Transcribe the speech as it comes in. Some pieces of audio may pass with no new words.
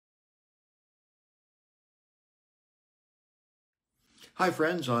Hi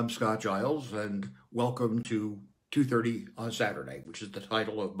friends, I'm Scott Giles and welcome to 2:30 on Saturday, which is the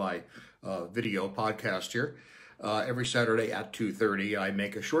title of my video podcast here. Every Saturday at 2:30 I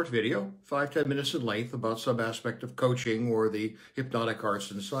make a short video, 5-10 minutes in length, about some aspect of coaching or the hypnotic arts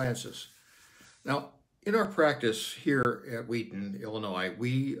and sciences. Now, in our practice here at Wheaton, Illinois,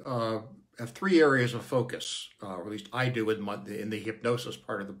 we have three areas of focus, or at least I do in the hypnosis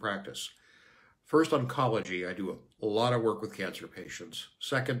part of the practice. First, oncology. I do a lot of work with cancer patients.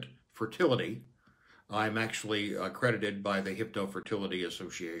 Second, fertility. I'm actually accredited by the Hypnofertility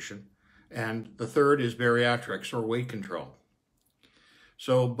Association. And the third is bariatrics, or weight control.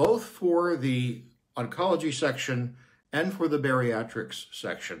 So both for the oncology section and for the bariatrics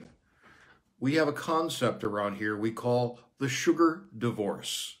section, we have a concept around here we call the sugar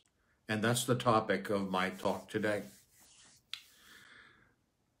divorce. And that's the topic of my talk today.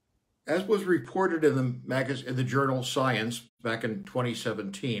 As was reported in the journal Science back in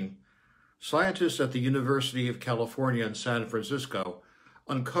 2017, scientists at the University of California in San Francisco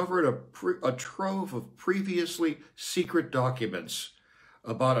uncovered a trove of previously secret documents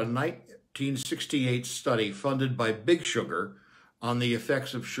about a 1968 study funded by Big Sugar on the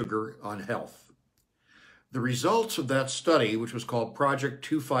effects of sugar on health. The results of that study, which was called Project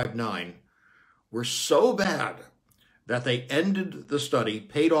 259, were so bad that they ended the study,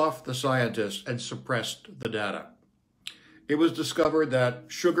 paid off the scientists, and suppressed the data. It was discovered that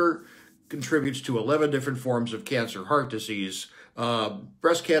sugar contributes to 11 different forms of cancer: heart disease,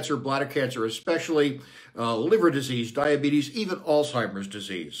 breast cancer, bladder cancer especially, liver disease, diabetes, even Alzheimer's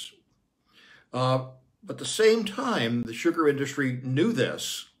disease. But at the same time, the sugar industry knew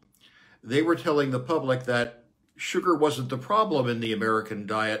this. They were telling the public that sugar wasn't the problem in the American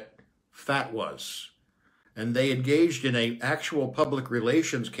diet, fat was. And they engaged in an actual public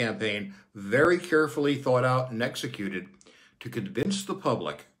relations campaign, very carefully thought out and executed, to convince the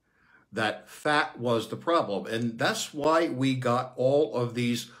public that fat was the problem. And that's why we got all of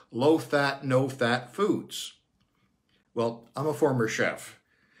these low-fat, no-fat foods. Well, I'm a former chef.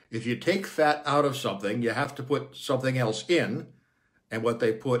 If you take fat out of something, you have to put something else in. And what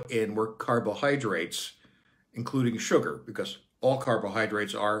they put in were carbohydrates, including sugar, because all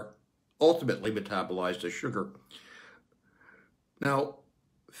carbohydrates are ultimately metabolized as sugar. Now,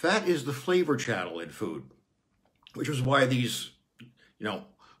 fat is the flavor channel in food, which is why these,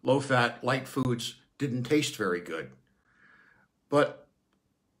 low-fat, light foods didn't taste very good. But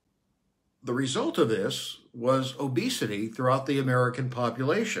the result of this was obesity throughout the American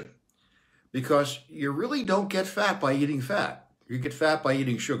population, because you really don't get fat by eating fat. You get fat by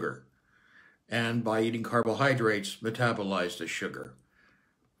eating sugar and by eating carbohydrates metabolized as sugar.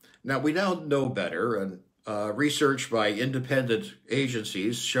 Now, we now know better, and research by independent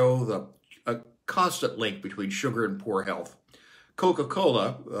agencies show a constant link between sugar and poor health.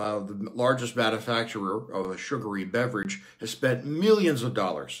 Coca-Cola, the largest manufacturer of a sugary beverage, has spent millions of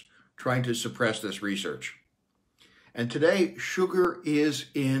dollars trying to suppress this research. And today, sugar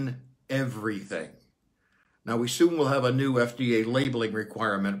is in everything. Now, we soon will have a new FDA labeling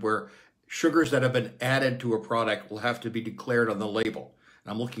requirement where sugars that have been added to a product will have to be declared on the label.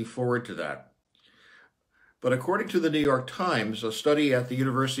 I'm looking forward to that. But according to the New York Times, a study at the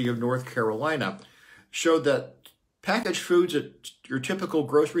University of North Carolina showed that packaged foods at your typical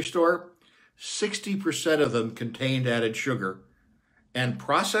grocery store, 60% of them contained added sugar. And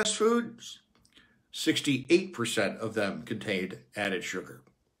processed foods, 68% of them contained added sugar.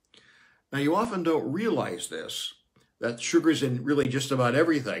 Now, you often don't realize this, that sugar's in really just about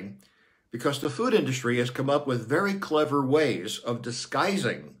everything, because the food industry has come up with very clever ways of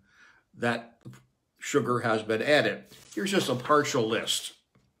disguising that sugar has been added. Here's just a partial list: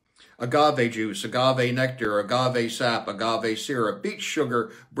 agave juice, agave nectar, agave sap, agave syrup, beet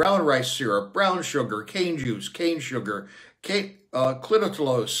sugar, brown rice syrup, brown sugar, cane juice, cane sugar,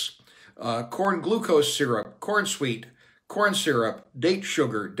 clitolose, corn glucose syrup, corn sweet, corn syrup, date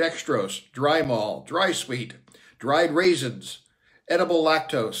sugar, dextrose, dry malt, dry sweet, dried raisins, edible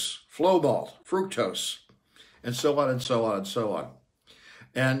lactose, flow malt, fructose, and so on and so on and so on.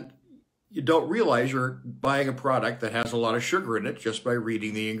 And you don't realize you're buying a product that has a lot of sugar in it just by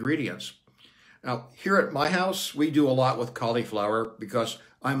reading the ingredients. Now, here at my house, we do a lot with cauliflower because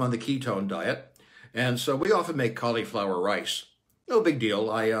I'm on the ketone diet. And so we often make cauliflower rice. No big deal.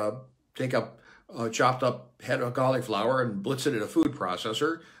 I take a chopped up head of cauliflower and blitz it in a food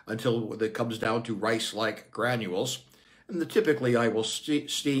processor until it comes down to rice-like granules. And typically I will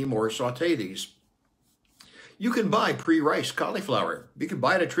steam or saute these. You can buy pre-riced cauliflower. You can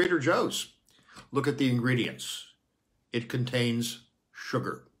buy it at Trader Joe's. Look at the ingredients. It contains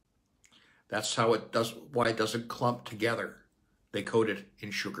sugar. That's how it does, why it doesn't clump together. they coat it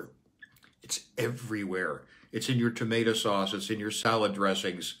in sugar. It's everywhere. It's in your tomato sauce, it's in your salad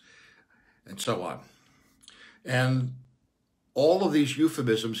dressings, and so on. And all of these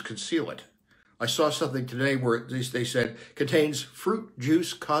euphemisms conceal it. I saw something today where they said contains fruit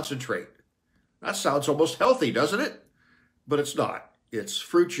juice concentrate. That sounds almost healthy, doesn't it? But it's not. It's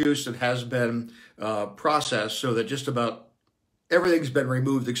fruit juice that has been processed so that just about everything's been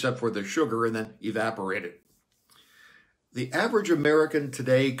removed except for the sugar and then evaporated. The average American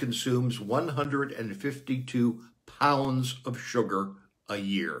today consumes 152 pounds of sugar a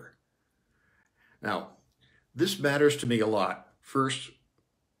year. Now, this matters to me a lot. First,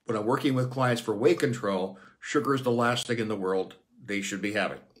 when I'm working with clients for weight control, sugar is the last thing in the world they should be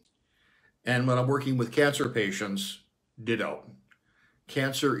having. And when I'm working with cancer patients, ditto.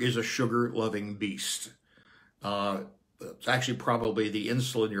 Cancer is a sugar-loving beast. It's actually probably the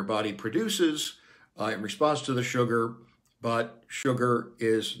insulin your body produces in response to the sugar, but sugar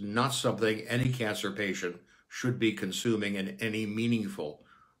is not something any cancer patient should be consuming in any meaningful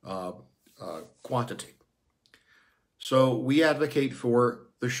quantity. So we advocate for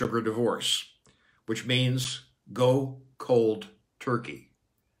the sugar divorce, which means go cold turkey.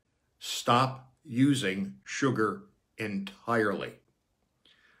 Stop using sugar entirely.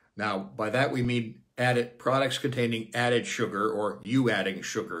 Now, by that we mean added products containing added sugar, or you adding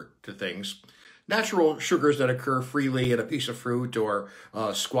sugar to things. Natural sugars that occur freely in a piece of fruit or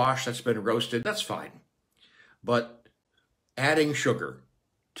squash that's been roasted, that's fine. But adding sugar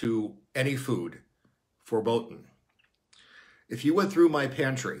to any food, verboten. If you went through my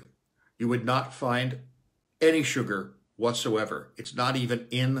pantry, you would not find any sugar whatsoever. It's not even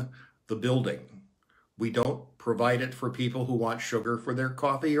in the building. We don't provide it for people who want sugar for their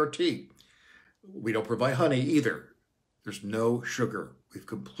coffee or tea. We don't provide honey either. There's no sugar. We've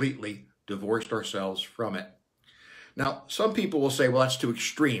completely divorced ourselves from it. Now, some people will say, well, that's too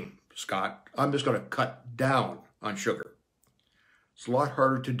extreme, Scott. I'm just going to cut down on sugar. It's a lot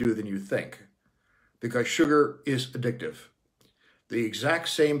harder to do than you think, because sugar is addictive. The exact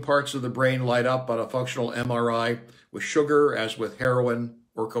same parts of the brain light up on a functional MRI with sugar as with heroin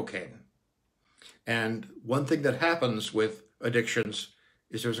or cocaine. And one thing that happens with addictions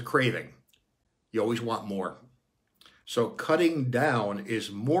is there's a craving. You always want more. So cutting down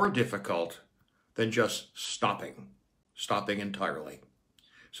is more difficult than just stopping entirely.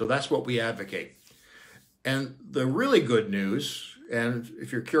 So that's what we advocate. And the really good news, and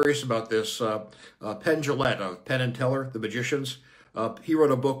if you're curious about this, Penn Jillette of Penn and Teller, The Magicians, he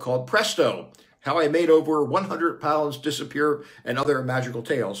wrote a book called Presto, How I Made Over 100 Pounds Disappear and Other Magical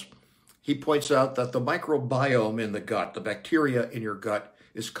Tales. He points out that the microbiome in the gut, the bacteria in your gut,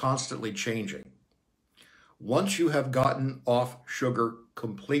 is constantly changing. Once you have gotten off sugar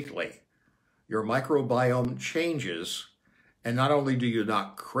completely, your microbiome changes, and not only do you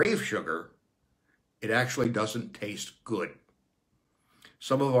not crave sugar, it actually doesn't taste good.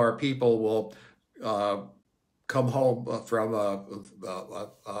 Some of our people will come home from a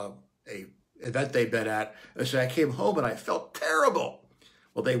event they've been at and say, I came home and I felt terrible.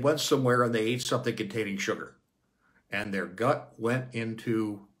 Well, they went somewhere and they ate something containing sugar, and their gut went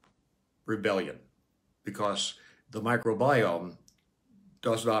into rebellion because the microbiome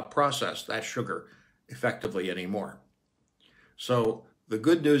does not process that sugar effectively anymore. So the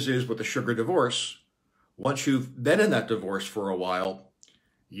good news is with the sugar divorce, once you've been in that divorce for a while,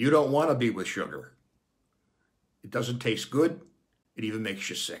 you don't want to be with sugar. It doesn't taste good. It even makes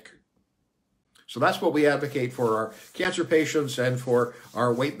you sick. So that's what we advocate for our cancer patients and for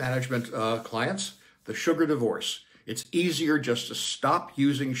our weight management clients, the sugar divorce. It's easier just to stop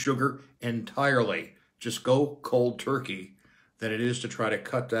using sugar entirely, just go cold turkey, than it is to try to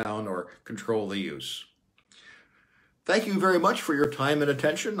cut down or control the use. Thank you very much for your time and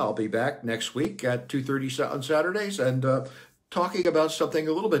attention. I'll be back next week at 2:30 on Saturdays and talking about something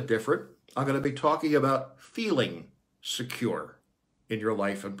a little bit different. I'm going to be talking about feeling secure in your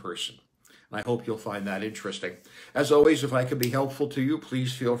life and person. I hope you'll find that interesting. As always, if I can be helpful to you,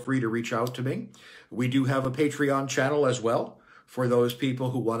 please feel free to reach out to me. We do have a Patreon channel as well for those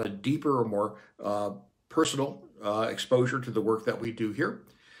people who want a deeper or more personal exposure to the work that we do here.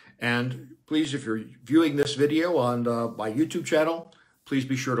 And please, if you're viewing this video on my YouTube channel, please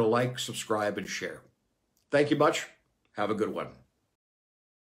be sure to like, subscribe, and share. Thank you much. Have a good one.